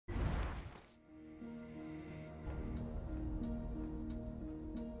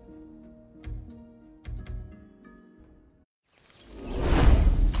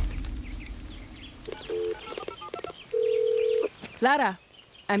Lara,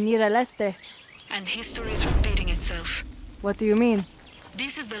 I'm near El Este. And history is repeating itself. What do you mean?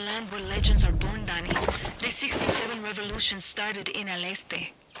 This is the land where legends are born, Danny. The 67 revolution started in El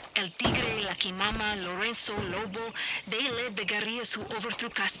Este. El Tigre, La Quimama, Lorenzo, Lobo, they led the guerrillas who overthrew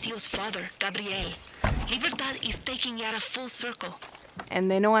Castillo's father, Gabriel. Libertad is taking Yara full circle.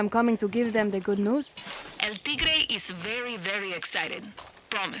 And they know I'm coming to give them the good news? El Tigre is very, very excited.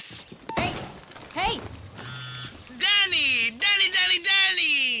 Promise. Hey! Hey! Danny! Danny!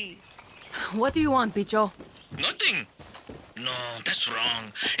 What do you want, Picho? Nothing. No, that's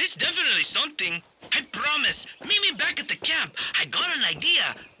wrong. It's definitely something. I promise. Meet me back at the camp. I got an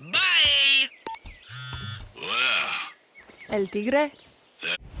idea. Bye! Well, El Tigre?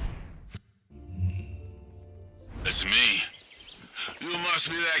 It's me. You must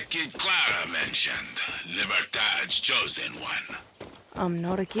be that kid Clara mentioned. Libertad's chosen one. I'm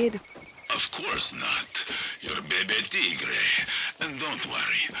not a kid. Of course not. You're Bebe Tigre. And don't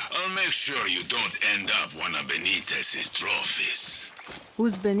worry, I'll make sure you don't end up one of Benitez's trophies.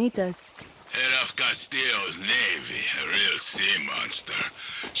 Who's Benitez? Head of Castillo's navy, a real sea monster.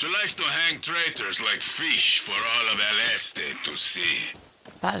 She likes to hang traitors like fish for all of El Este to see.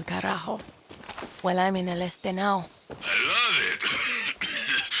 Pal carajo. Well, I'm in El Este now. I love it.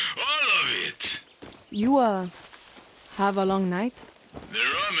 All of it. You, have a long night? The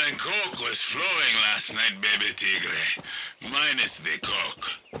rum and coke was flowing last night, Baby Tigre. Minus the coke.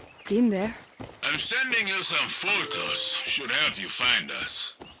 Been there. I'm sending you some photos. Should help you find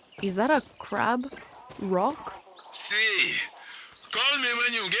us. Is that a crab? Rock? See. Call me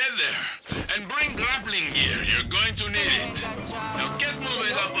when you get there. And bring grappling gear. You're going to need it. Now get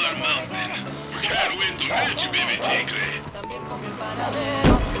moving up our mountain. We can't wait to meet you, Baby Tigre. También con el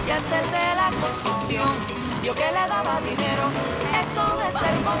paradero, y hasta el de la construcción, vio que le daba dinero, eso de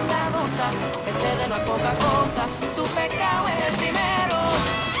ser bondadosa, ese de no es poca cosa, su pecado es el primero.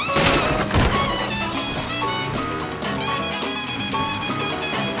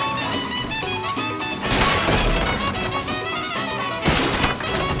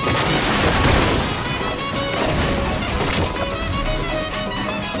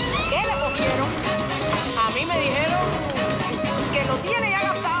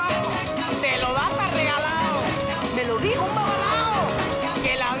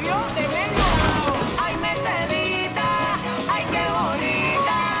 Ay, Mercedita, ay, qué bonito.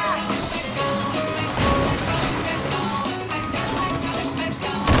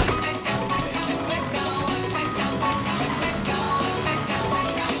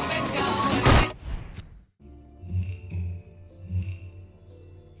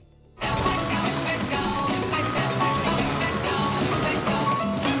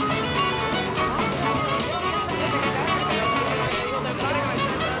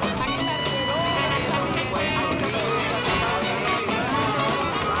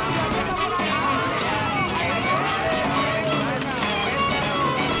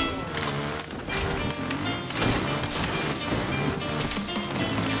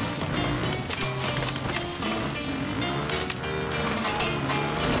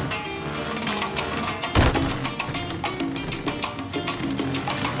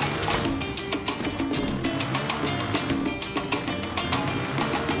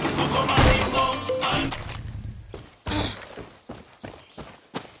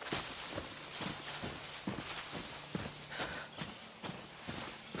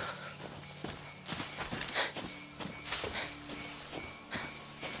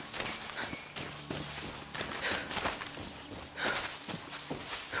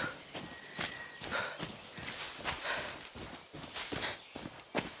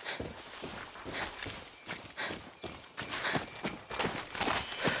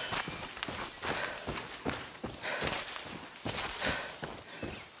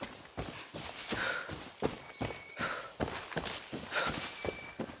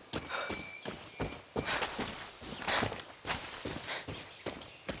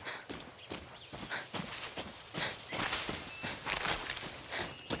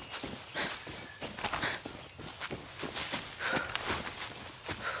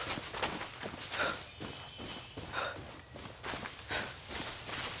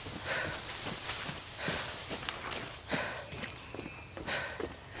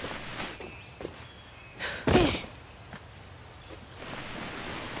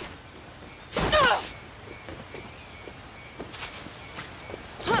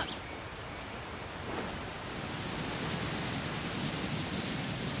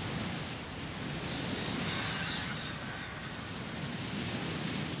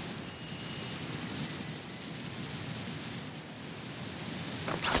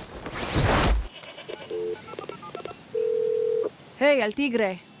 Hey, El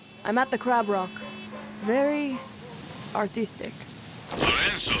Tigre. I'm at the Crab Rock. Very artistic.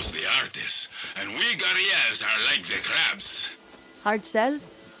 Lorenzo's the artist, and we Garrias are like the crabs. Hard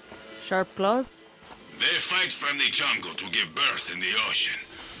shells? Sharp claws? They fight from the jungle to give birth in the ocean.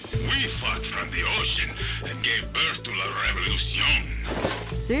 We fought from the ocean and gave birth to La Revolucion.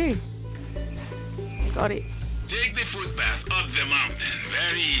 See? Got it. Take the footpath up the mountain,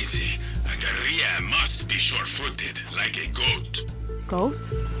 very easy. A guerrilla must be short-footed, like a goat.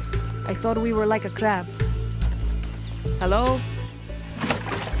 Goat? I thought we were like a crab. Hello?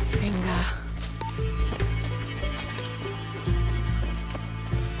 Venga.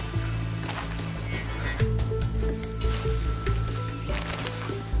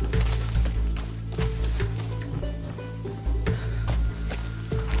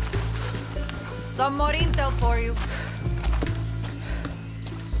 Some more intel for you.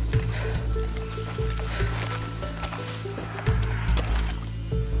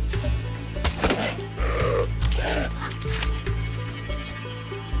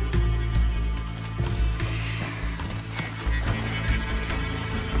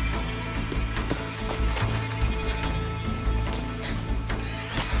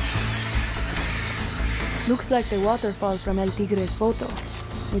 Looks like the waterfall from El Tigre's photo.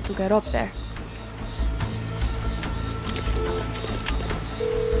 Need to get up there.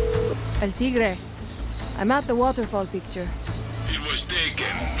 El Tigre, I'm at the waterfall picture. It was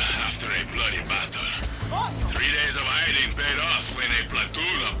taken after a bloody battle. 3 days of hiding paid off when a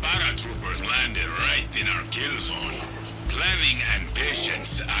platoon of paratroopers landed right in our kill zone. Planning and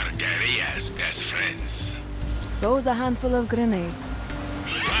patience are guerrillas' best friends. So's a handful of grenades.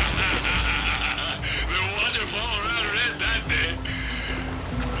 The waterfall ran red that day.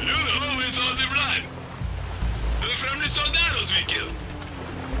 You know, with all the blood. From the soldados we killed.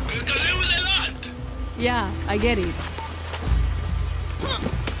 Because it was a lot. Yeah, I get it.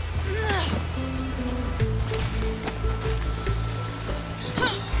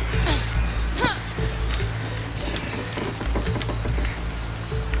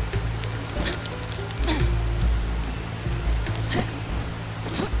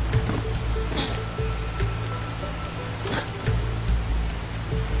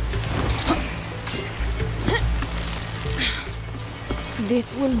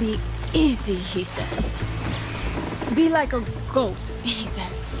 This will be easy, he says. Be like a goat, he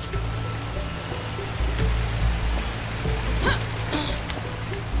says.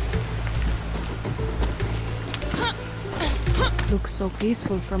 Looks so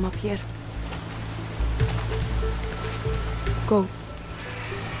peaceful from up here. Goats.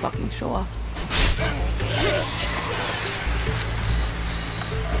 Fucking show-offs.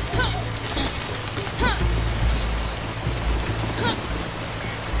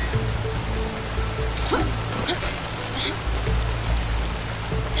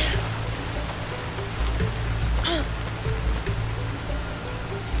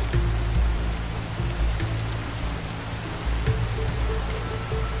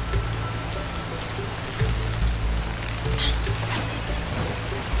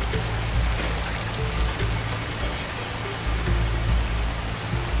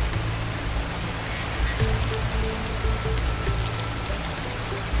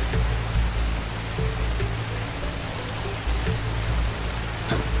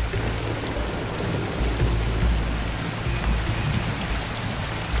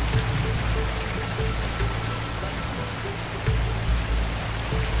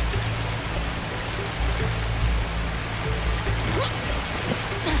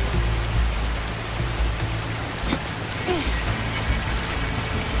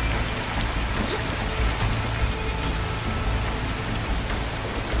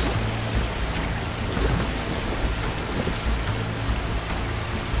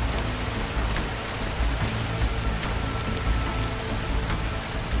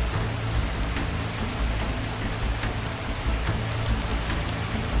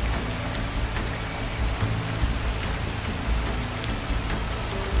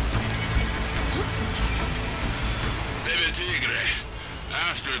 Tigre.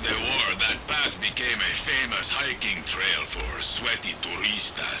 After the war, that path became a famous hiking trail for sweaty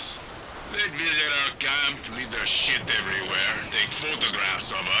turistas. They'd visit our camp, leave their shit everywhere, take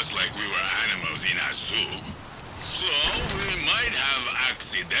photographs of us like we were animals in a zoo. So, we might have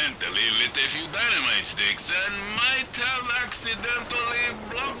accidentally lit a few dynamite sticks and might have accidentally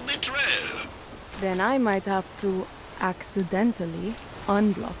blocked the trail. Then I might have to accidentally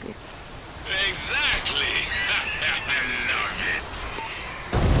unblock it. Exactly! I love it!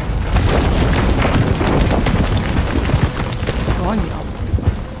 Coño.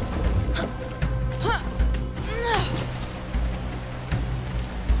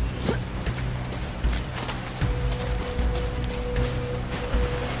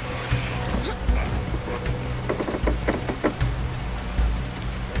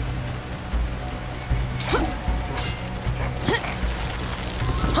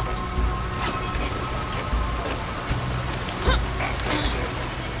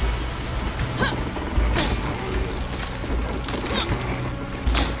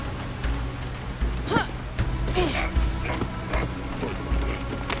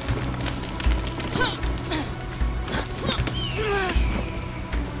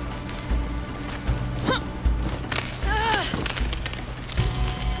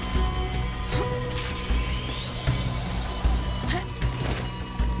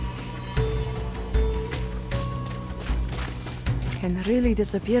 Can really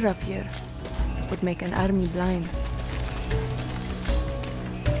disappear up here. Would make an army blind.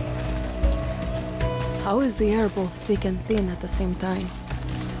 How is the air both thick and thin at the same time?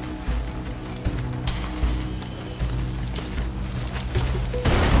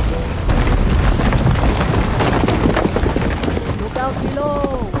 Look out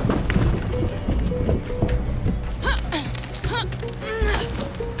below!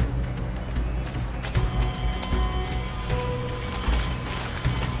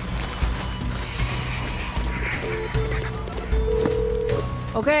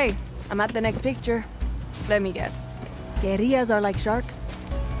 Okay, I'm at the next picture. Let me guess. Guerrillas are like sharks?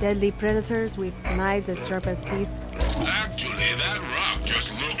 Deadly predators with knives as sharp as teeth? Actually, that rock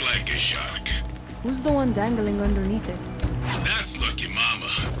just looked like a shark. Who's the one dangling underneath it? That's Lucky Mama.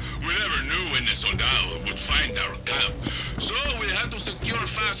 We never knew when the Soldado would find our camp, so we had to secure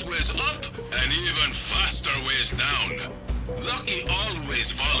fast ways up and even faster ways down. Lucky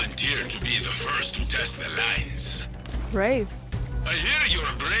always volunteered to be the first to test the lines. Brave. I hear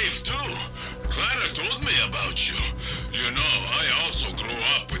you're brave too. Clara told me about you. You know, I also grew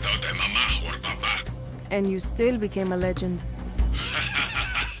up without a mama or papa. And you still became a legend.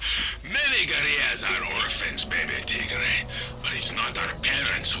 Many guerrillas are orphans, baby Tigre. But it's not our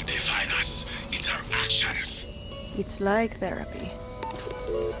parents who define us. It's our actions. It's like therapy.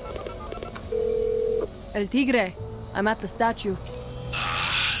 El Tigre, I'm at the statue.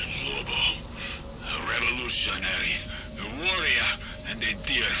 Ah, Lobo. A revolutionary, a warrior, and a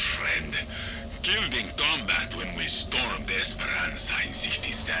dear friend. Killed in combat when we stormed Esperanza in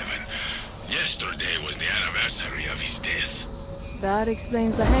 '67. Yesterday was the anniversary of his death. That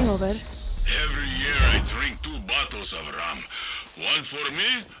explains the hangover. Every year I drink 2 bottles of rum. One for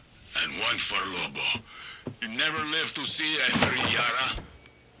me, and one for Lobo. He never lived to see a free Yara.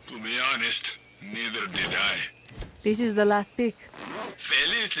 To be honest, neither did I. This is the last pic.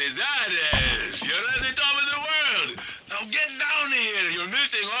 Felicidades! You're at the top of the world! Now get down here! You're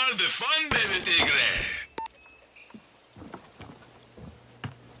missing all the fun, baby Tigre!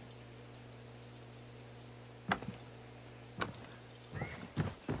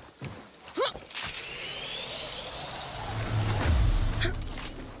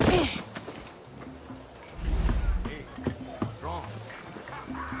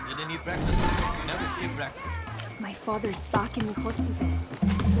 Didn't eat breakfast. Never skip breakfast. My father's back in the hospital.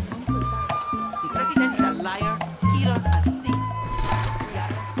 The president's a liar, killer, and thief.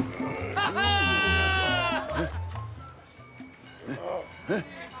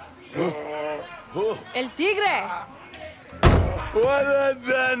 El Tigre! What a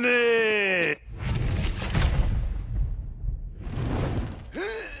Danny!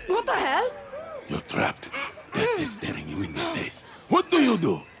 What the hell? You're trapped. Death is staring you in the face. What do you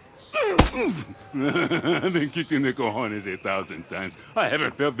do? I've been kicked in the cojones 1,000 times. I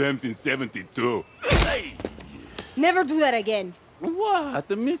haven't felt them since '72. Hey! Never do that again. What?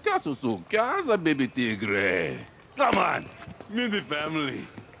 Mi caso su casa, baby Tigre. Come on, meet the family.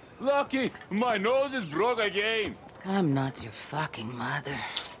 Lucky, my nose is broke again. I'm not your fucking mother.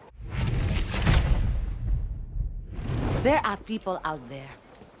 There are people out there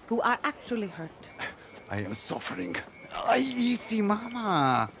who are actually hurt. I am suffering. Ay, easy,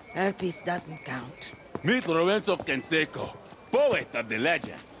 mama. Herpes doesn't count. Meet Lorenzo Canseco, poet of the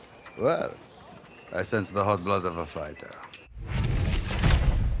legends. Well, I sense the hot blood of a fighter.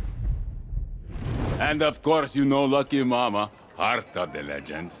 And of course, you know Lucky Mama, heart of the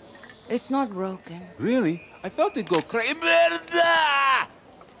legends. It's not broken. Really? I felt it go crazy. Merda!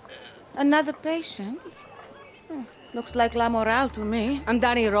 Another patient? Looks like La Moral to me. I'm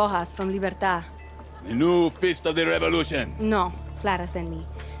Danny Rojas from Libertad. The new fist of the revolution. No, Clara sent me.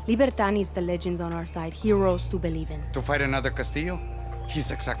 Libertad needs the legends on our side, heroes to believe in. To fight another Castillo?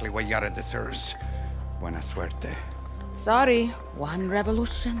 He's exactly what Yara deserves. Buena suerte. Sorry, one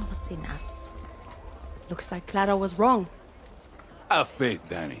revolution was enough. Looks like Clara was wrong. Have faith,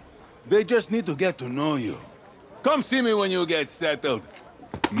 Danny. They just need to get to know you. Come see me when you get settled.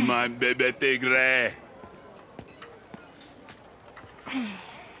 My baby Tigre.